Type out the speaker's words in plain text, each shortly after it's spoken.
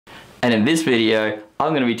And in this video, I'm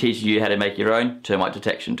going to be teaching you how to make your own termite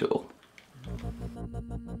detection tool.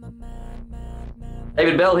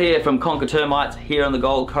 David Bell here from Conquer Termites here on the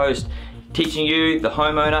Gold Coast, teaching you, the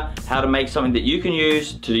homeowner, how to make something that you can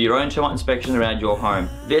use to do your own termite inspection around your home.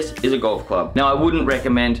 This is a golf club. Now, I wouldn't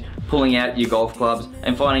recommend pulling out your golf clubs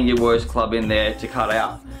and finding your worst club in there to cut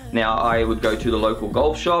out. Now, I would go to the local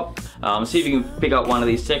golf shop, see if you can pick up one of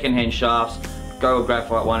these second-hand shafts, go a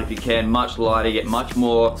graphite one if you can, much lighter, get much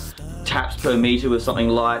more taps per meter with something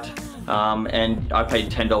light, and I paid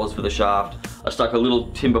 $10 for the shaft. I stuck a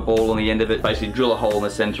little timber ball on the end of it, basically drill a hole in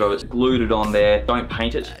the center of it, glued it on there. Don't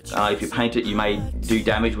paint it. If you paint it, you may do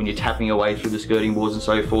damage when you're tapping away through the skirting boards and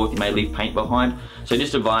so forth. You may leave paint behind. So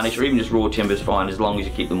just a varnish or even just raw timber is fine as long as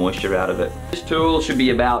you keep the moisture out of it. This tool should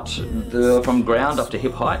be about from ground up to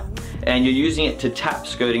hip height, and you're using it to tap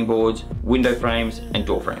skirting boards, window frames, and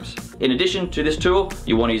door frames. In addition to this tool,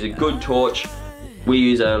 you want to use a good torch. We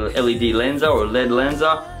use a LED lenser or a LED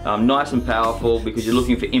lenser, nice and powerful because you're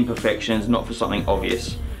looking for imperfections, not for something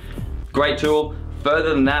obvious. Great tool. Further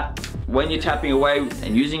than that, when you're tapping away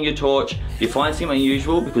and using your torch, if you find something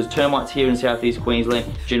unusual, because termites here in southeast Queensland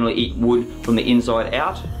generally eat wood from the inside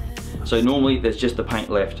out, so normally there's just the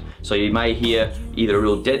paint left. So you may hear either a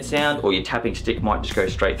real dead sound or your tapping stick might just go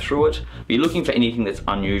straight through it. But you're looking for anything that's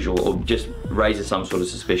unusual or just raises some sort of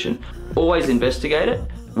suspicion. Always investigate it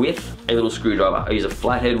with a little screwdriver. I use a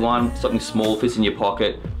flathead one, something small, fits in your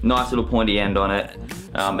pocket, nice little pointy end on it,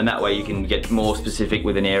 and that way you can get more specific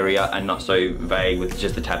with an area and not so vague with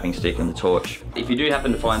just the tapping stick and the torch. If you do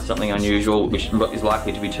happen to find something unusual, which is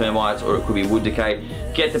likely to be termites or it could be wood decay,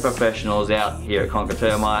 get the professionals out here at Conquer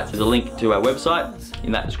Termites. There's a link to our website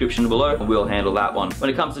in that description below, and we'll handle that one. When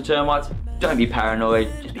it comes to termites, don't be paranoid,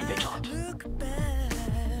 just be vigilant.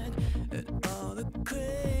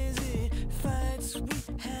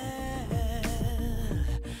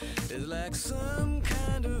 Like some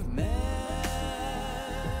kind of